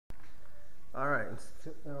Alright,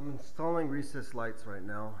 I'm installing recessed lights right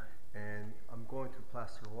now, and I'm going through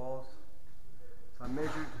plaster walls. So I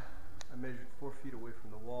measured 4 feet away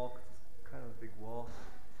from the wall because it's kind of a big wall,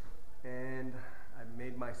 and I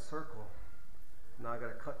made my circle. Now I got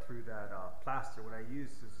to cut through that plaster. What I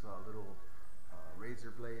used is a little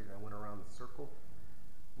razor blade, and I went around the circle.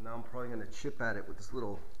 Now I'm probably going to chip at it with this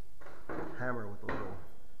little hammer, with a little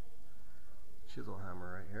chisel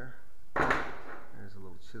hammer right here. There's a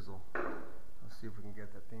little chisel. Let's see if we can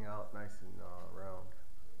get that thing out nice and round.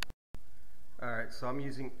 Alright, so I'm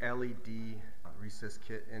using LED recess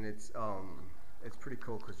kit, and it's pretty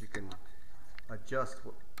cool because you can adjust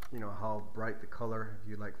how bright the color. If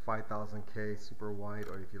you like 5000K super white,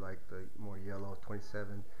 or if you like the more yellow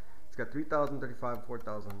 27. It's got 3000, 35,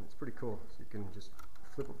 4000. It's pretty cool. So you can just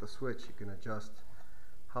flip up the switch. You can adjust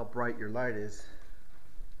how bright your light is.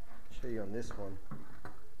 I'll show you on this one.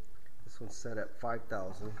 This one's set at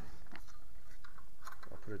 5000.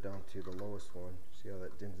 I'll put it down to the lowest one. See how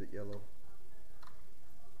that dims it yellow?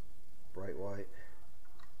 Bright white.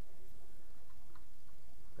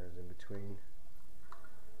 There's in between.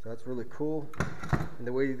 So that's really cool. And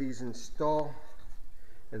the way these install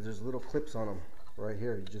is there's little clips on them right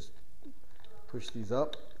here. You just push these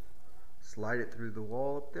up, slide it through the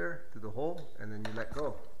wall up there, through the hole, and then you let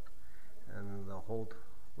go. And they'll hold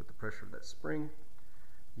with the pressure of that spring.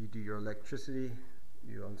 You do your electricity,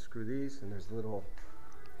 you unscrew these, and there's little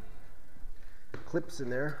clips in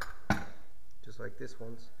there, just like this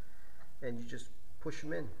one's, and you just push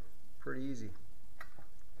them in. Pretty easy.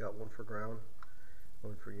 Got one for ground,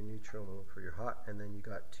 one for your neutral, and one for your hot, and then you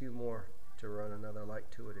got 2 more to run another light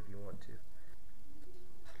to it if you want to.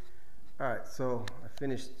 Alright, so I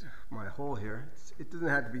finished my hole here. It doesn't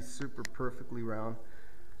have to be super perfectly round,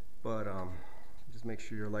 but just make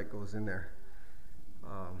sure your light goes in there.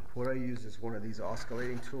 What I use is one of these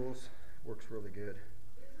oscillating tools. Works really good.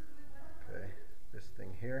 Okay, this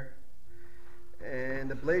thing here.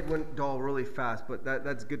 And the blade went dull really fast, but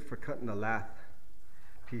that's good for cutting the lath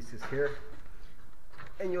pieces here.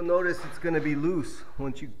 And you'll notice it's going to be loose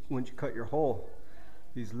once you cut your hole.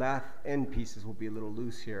 These lath end pieces will be a little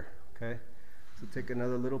loose here. Okay, so take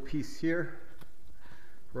another little piece here,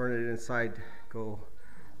 run it inside, go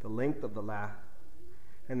the length of the lath,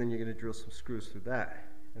 and then you're going to drill some screws through that,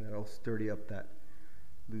 and that'll sturdy up that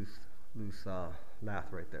loose lath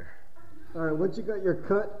right there. All right, once you got your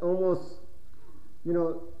cut almost,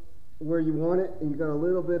 where you want it, and you got a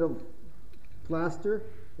little bit of plaster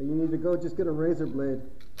that you need to go, just get a razor blade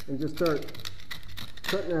and just start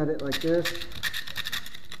cutting at it like this.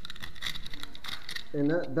 And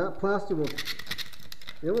that plaster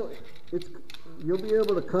you'll be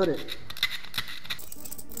able to cut it.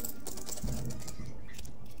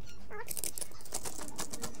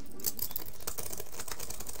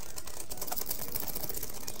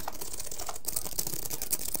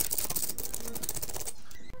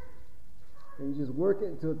 And you just work it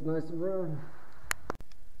until it's nice and round.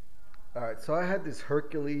 Alright, so I had this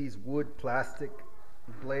Hercules wood plastic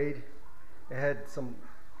blade. It had some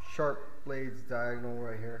sharp blades diagonal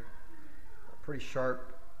right here. Pretty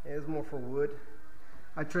sharp. It was more for wood.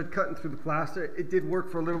 I tried cutting through the plaster. It did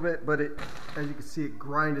work for a little bit, but as you can see, it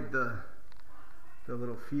grinded the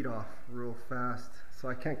little feet off real fast. So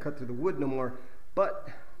I can't cut through the wood no more. But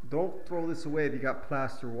don't throw this away if you got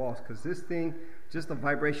plaster walls, because this thing, just the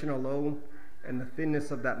vibration alone and the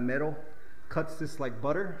thinness of that metal cuts this like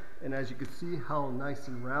butter. And as you can see how nice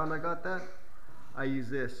and round I got that, I use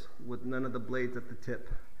this with none of the blades at the tip.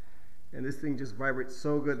 And this thing just vibrates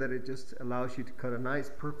so good that it just allows you to cut a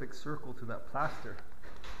nice perfect circle to that plaster.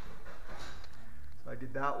 So I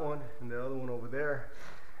did that one and the other one over there.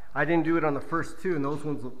 I didn't do it on the first 2, and those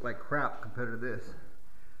ones look like crap compared to this.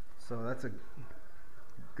 So that's a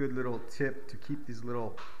good little tip to keep these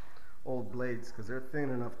little old blades, because they're thin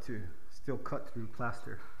enough to still cut through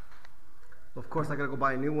plaster. Of course I gotta go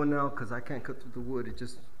buy a new one now because I can't cut through the wood. It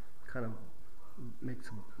just kind of makes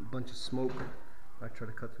a bunch of smoke. I try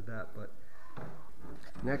to cut through that, but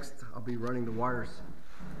next I'll be running the wires.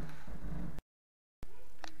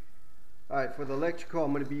 Alright, for the electrical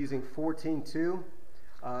I'm going to be using 14.2.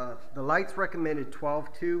 The lights recommended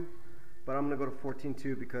 12.2, but I'm going to go to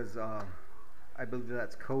 14.2 because I believe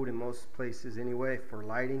that's code in most places anyway for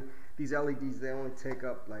lighting. These LEDs, they only take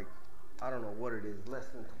up like, I don't know what it is, less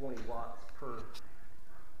than 20 watts per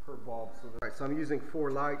bulb. So, right, so I'm using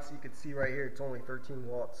 4 lights. You can see right here it's only 13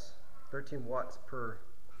 watts per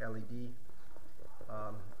LED.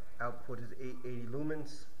 Output is 880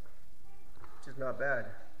 lumens, which is not bad.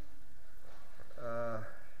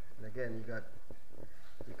 And again,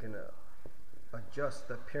 you can adjust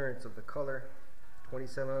the appearance of the color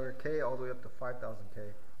 2700K all the way up to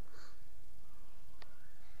 5000K.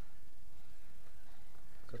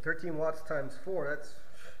 So 13 watts times 4, that's,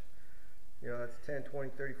 you know, that's 10,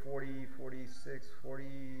 20, 30, 40, 46, 40,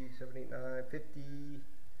 7, 8, 9, 50,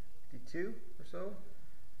 52 or so.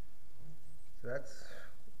 So that's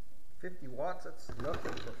 50 watts, that's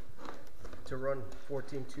nothing to run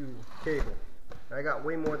 14.2 cable. I got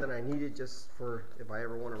way more than I needed just for if I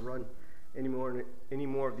ever want to run any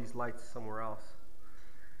more of these lights somewhere else.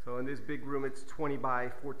 So in this big room it's 20 by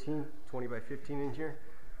 14, 20 by 15 in here.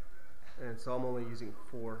 And so I'm only using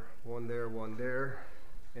 4, one there,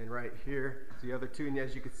 and right here is the other 2. And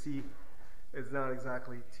as you can see, it's not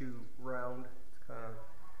exactly too round. It's kind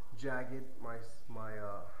of jagged, my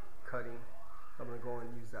cutting. So I'm going to go and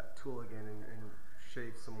use that tool again and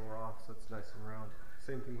shave some more off so it's nice and round.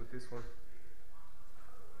 Same thing with this one.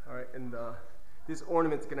 Alright, and this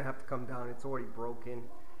ornament's going to have to come down. It's already broken,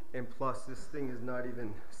 and plus this thing is not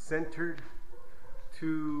even centered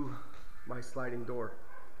to my sliding door.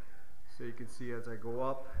 So you can see as I go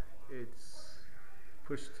up, it's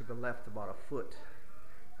pushed to the left about a foot.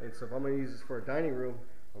 And so if I'm going to use this for a dining room,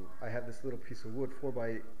 I have this little piece of wood,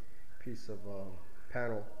 4x8 piece of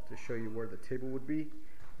panel to show you where the table would be.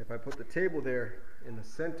 If I put the table there in the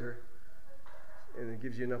center, and it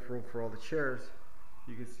gives you enough room for all the chairs,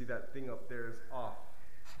 you can see that thing up there is off.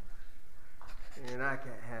 And I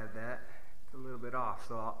can't have that. It's a little bit off.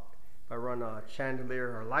 So if I run a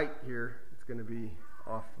chandelier or light here, it's going to be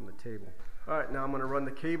off from the table. Alright, now I'm going to run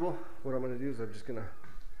the cable. What I'm going to do is I'm just going to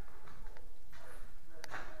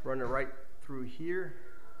run it right through here.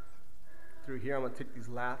 Through here I'm going to take these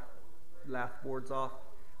lath boards off,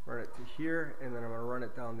 run it to here, and then I'm going to run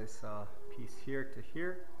it down this piece here to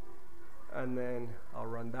here. And then I'll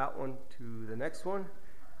run that one to the next one.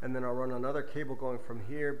 And then I'll run another cable going from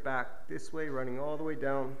here back this way, running all the way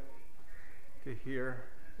down to here.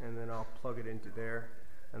 And then I'll plug it into there.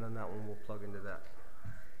 And then that one will plug into that.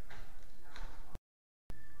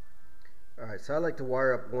 Alright, so I like to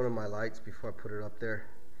wire up one of my lights before I put it up there.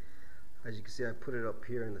 As you can see, I put it up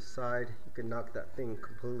here in the side. You can knock that thing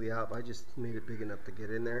completely out. I just made it big enough to get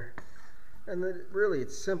in there. And then really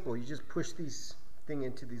it's simple. You just push these thing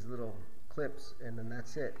into these little clips, and then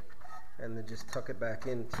that's it. And then just tuck it back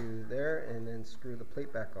into there and then screw the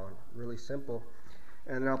plate back on. Really simple.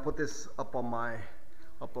 And then I'll put this up on my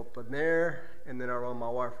up in there, and then I'll run my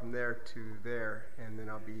wire from there to there, and then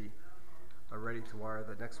I'll be ready to wire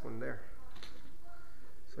the next one there.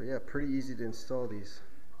 So yeah, pretty easy to install these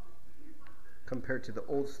compared to the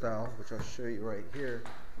old style, which I'll show you right here.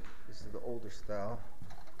 This is the older style.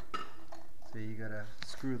 So you gotta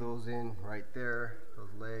screw those in right there,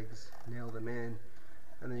 those legs, nail them in,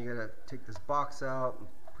 and then you gotta take this box out,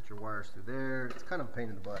 put your wires through there. It's kind of a pain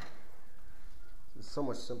in the butt. It's so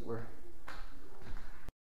much simpler.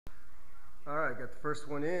 Alright, got the first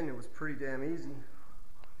one in. It was pretty damn easy.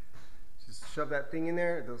 Just shove that thing in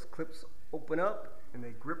there, those clips open up and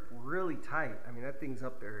they grip really tight. I mean, that thing's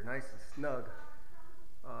up there nice and snug.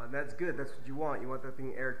 And that's good, that's what you want. You want that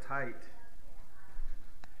thing airtight.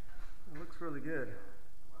 It looks really good.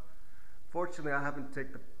 Fortunately, I haven't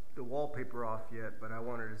taken the wallpaper off yet, but I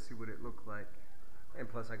wanted to see what it looked like. And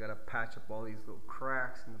plus I gotta patch up all these little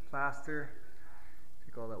cracks in the plaster.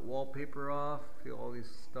 Take all that wallpaper off, fill all this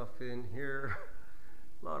stuff in here.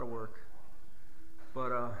 A lot of work.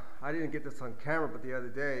 But I didn't get this on camera, but the other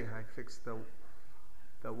day I fixed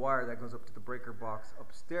the wire that goes up to the breaker box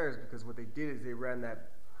upstairs, because what they did is they ran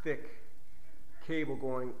that thick cable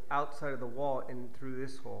going outside of the wall and through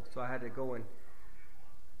this hole. So I had to go and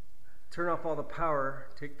turn off all the power,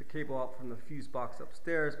 take the cable out from the fuse box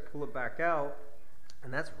upstairs, pull it back out,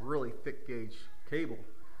 and that's really thick gauge cable.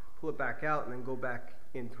 Pull it back out and then go back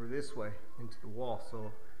in through this way into the wall,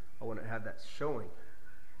 so I wouldn't have that showing.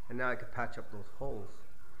 And now I could patch up those holes.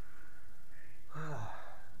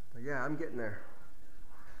 But yeah, I'm getting there.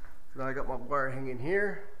 So now I got my wire hanging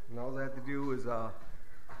here, and all I have to do is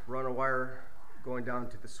run a wire going down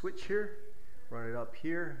to the switch here, run it up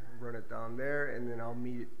here, run it down there, and then I'll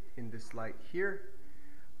meet it in this light here,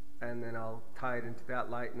 and then I'll tie it into that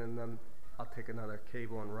light, and then I'll take another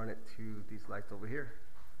cable and run it to these lights over here.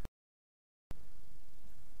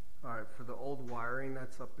 Alright, for the old wiring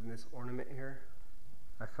that's up in this ornament here,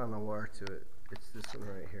 I found a wire to it. It's this one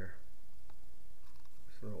right here.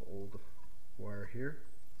 This little old wire here.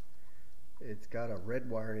 It's got a red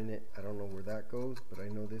wire in it. I don't know where that goes, but I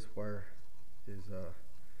know this wire is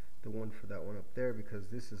the one for that one up there, because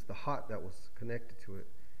this is the hot that was connected to it.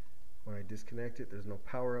 When I disconnect it, there's no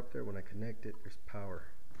power up there. When I connect it, there's power.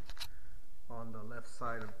 On the left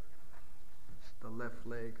side of the left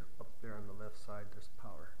leg, up there on the left side, there's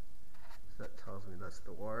power. So that tells me that's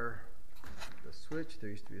the wire, the switch. There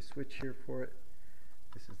used to be a switch here for it.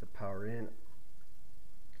 This is the power in.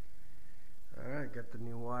 Alright, got the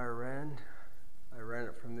new wire ran. I ran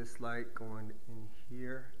it from this light going in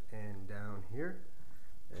here and down here.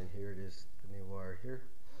 And here it is, the new wire here.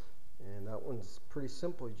 And that one's pretty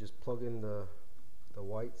simple. You just plug in the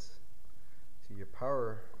whites to your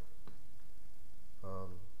power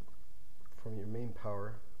from your main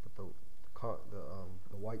power. Put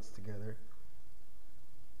the whites together,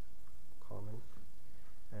 common,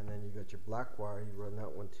 and then you got your black wire. You run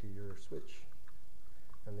that one to your switch,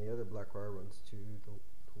 and the other black wire runs to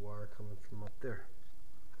the wire coming from up there.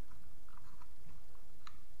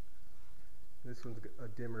 This one's a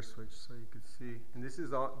dimmer switch, so you can see, and this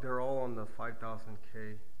is all, they're all on the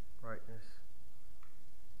 5000K brightness.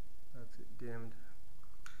 That's it dimmed.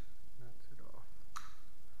 That's it off.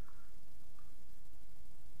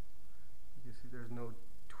 You can see there's no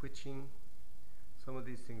twitching. Some of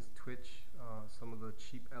these things twitch. Some of the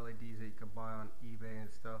cheap LEDs that you can buy on eBay and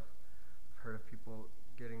stuff, I've heard of people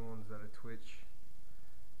getting ones that are twitch.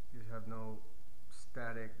 These have no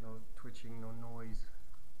static, no twitching, no noise.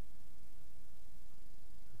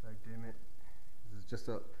 As I dim it, this is just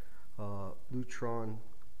a Lutron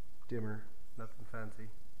dimmer, nothing fancy.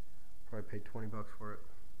 Probably paid 20 bucks for it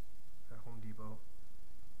at Home Depot.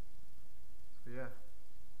 So yeah,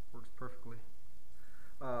 works perfectly.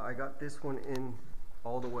 I got this one in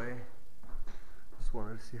all the way. Just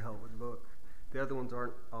wanted to see how it would look. The other ones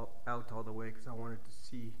aren't out all the way because I wanted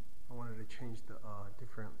to change the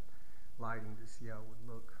different lighting to see how it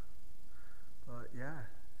would look. But yeah,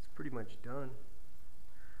 it's pretty much done.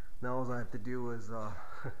 Now all I have to do is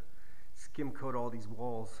skim coat all these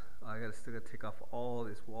walls. I still gotta take off all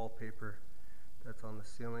this wallpaper that's on the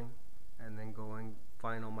ceiling, and then go and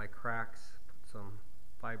find all my cracks, put some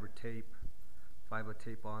fiber tape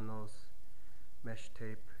on those, mesh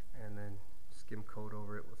tape, and then skim coat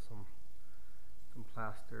over it with some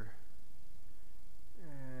plaster.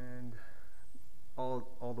 And all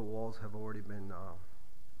the walls have already been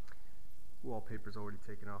wallpaper's already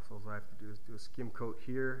taken off, so all I have to do is do a skim coat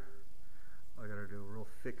here. I gotta do a real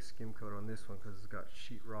thick skim coat on this one because it's got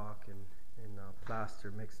sheetrock and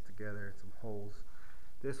plaster mixed together and some holes.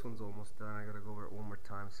 This one's almost done. I gotta go over it one more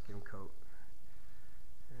time, skim coat.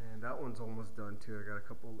 And that one's almost done too. I got a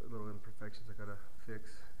couple little imperfections I gotta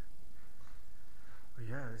fix. But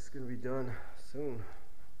yeah, this is gonna be done soon.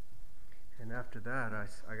 And after that,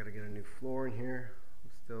 I gotta get a new floor in here.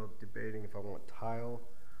 I'm still debating if I want tile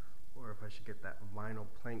or if I should get that vinyl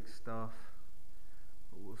plank stuff.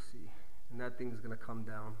 But we'll see. And that thing's gonna come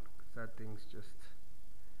down because that thing's just,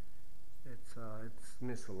 it's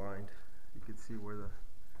misaligned. You can see where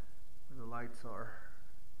the lights are.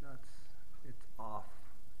 It's off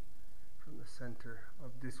from the center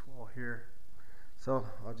of this wall here. So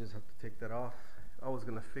I'll just have to take that off. I was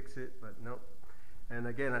gonna fix it, but nope. And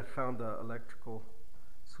again, I found the electrical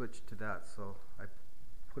switch to that, so I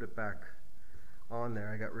put it back on there.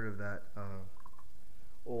 I got rid of that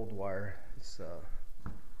old wire. It's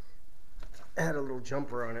had a little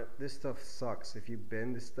jumper on it. This stuff sucks. If you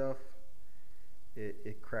bend this stuff,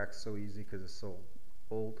 it cracks so easy because it's so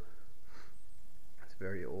old. It's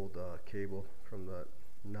very old cable from the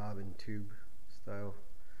knob and tube style.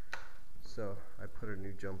 So I put a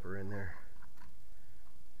new jumper in there,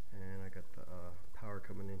 and I got the power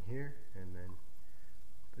coming in here, and then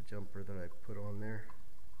the jumper that I put on there,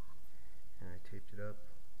 and I taped it up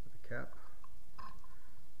with a cap.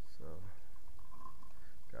 So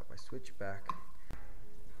got my switch back.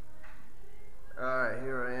 Alright,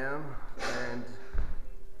 here I am, and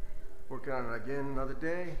working on it again another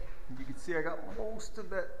day. And you can see I got most of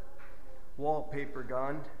that wallpaper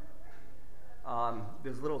gone.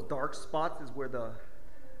 There's little dark spots is where the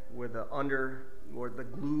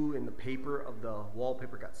glue and the paper of the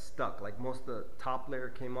wallpaper got stuck. Like most of the top layer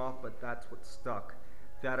came off, but that's what stuck.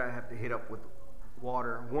 That I have to hit up with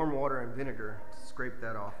water, warm water and vinegar to scrape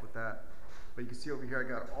that off with that. But you can see over here I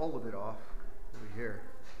got all of it off over here.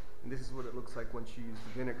 And this is what it looks like once you use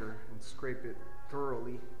the vinegar and scrape it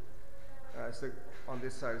thoroughly. So on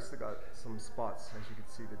this side I still got some spots, as you can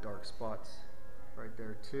see, the dark spots right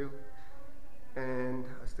there too. And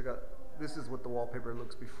I still got, this is what the wallpaper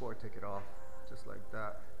looks before I take it off, just like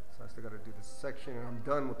that. So I still got to do this section, and I'm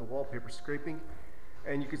done with the wallpaper scraping.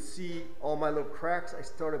 And you can see all my little cracks. I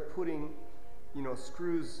started putting,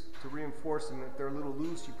 screws to reinforce them. If they're a little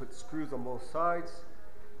loose, you put screws on both sides.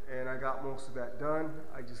 And I got most of that done.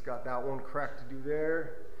 I just got that one crack to do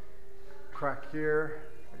there, crack here.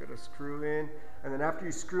 I got to screw in, and then after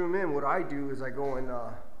you screw them in, what I do is I go and,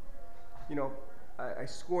 I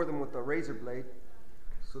score them with a razor blade.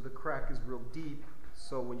 so the crack is real deep.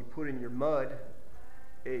 So when you put in your mud,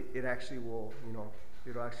 it actually will, you know,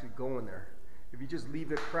 it'll actually go in there. If you just leave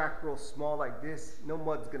the crack real small like this, no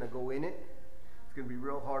mud's gonna go in it. It's gonna be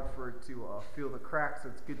real hard for it to feel the crack, so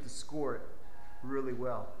it's good to score it really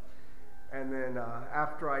well. And then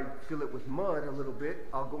after I fill it with mud a little bit,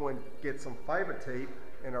 I'll go and get some fiber tape,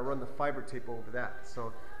 and I'll run the fiber tape over that.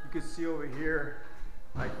 So you can see over here,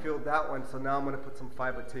 I filled that one, so now I'm gonna put some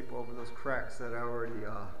fiber tape over those cracks that I already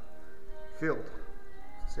filled.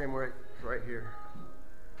 Same right here.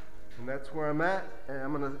 And that's where I'm at, and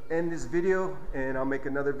I'm gonna end this video, and I'll make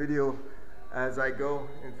another video as I go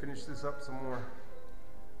and finish this up some more.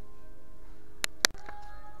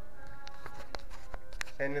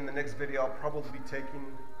 And in the next video, I'll probably be taking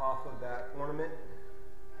off of that ornament.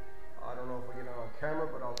 I don't know if I get it on camera,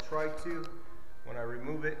 but I'll try to when I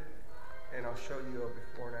remove it, and I'll show you a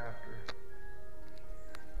before and after.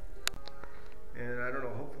 And I don't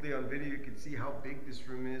know, hopefully on video you can see how big this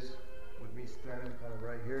room is with me standing kind of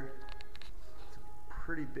right here. It's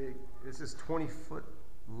pretty big. This is 20 foot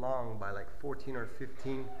long by like 14 or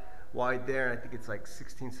 15 wide there. I think it's like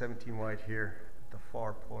 16, 17 wide here at the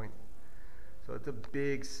far point. So it's a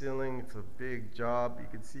big ceiling, it's a big job. You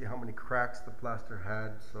can see how many cracks the plaster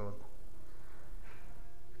had. So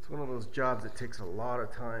it's one of those jobs that takes a lot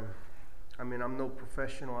of time. I mean, I'm no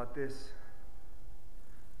professional at this,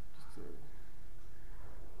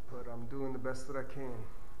 but I'm doing the best that I can.